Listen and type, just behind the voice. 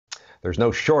There's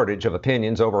no shortage of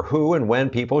opinions over who and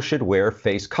when people should wear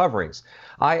face coverings.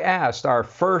 I asked our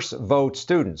first vote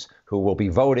students, who will be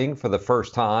voting for the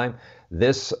first time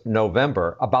this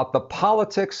November, about the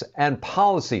politics and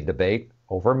policy debate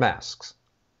over masks.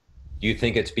 Do you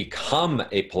think it's become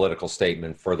a political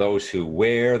statement for those who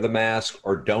wear the mask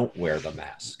or don't wear the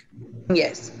mask?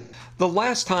 Yes. The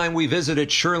last time we visited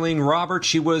Shirlene Roberts,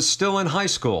 she was still in high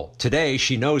school. Today,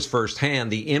 she knows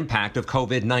firsthand the impact of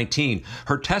COVID-19.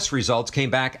 Her test results came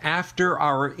back after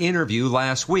our interview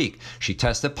last week. She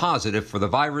tested positive for the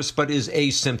virus, but is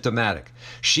asymptomatic.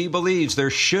 She believes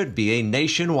there should be a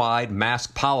nationwide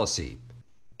mask policy.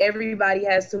 Everybody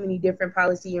has so many different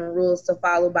policies and rules to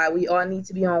follow by. We all need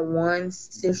to be on one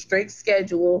strict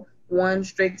schedule, one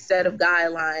strict set of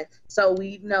guidelines, so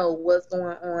we know what's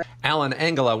going on. Alan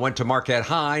Engela went to Marquette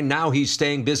High. Now he's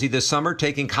staying busy this summer,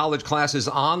 taking college classes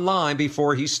online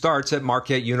before he starts at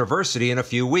Marquette University in a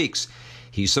few weeks.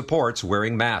 He supports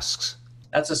wearing masks.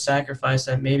 That's a sacrifice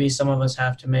that maybe some of us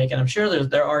have to make, and I'm sure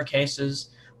there are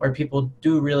cases where people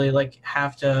do really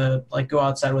have to go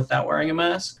outside without wearing a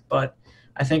mask, but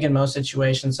I think in most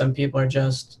situations, some people are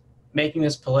just making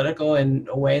this political in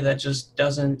a way that just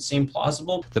doesn't seem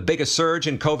plausible. The biggest surge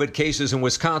in COVID cases in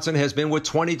Wisconsin has been with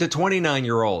 20 to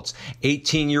 29-year-olds.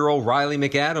 18-year-old Riley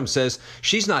McAdams says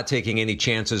she's not taking any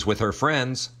chances with her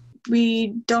friends. We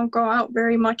don't go out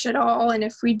very much at all, and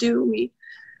if we do, we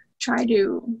try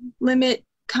to limit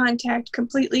contact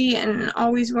completely and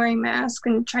always wearing masks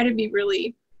and try to be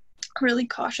really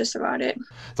cautious about it.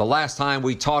 The last time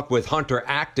we talked with Hunter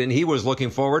Acton, he was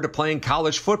looking forward to playing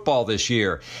college football this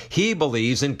year. He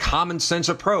believes in common sense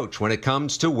approach when it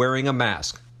comes to wearing a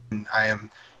mask. I am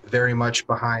very much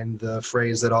behind the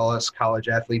phrase that all us college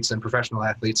athletes and professional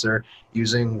athletes are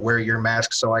using, wear your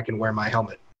mask so I can wear my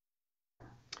helmet.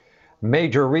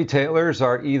 Major retailers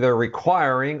are either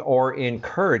requiring or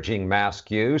encouraging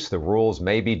mask use. The rules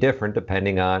may be different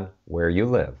depending on where you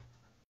live.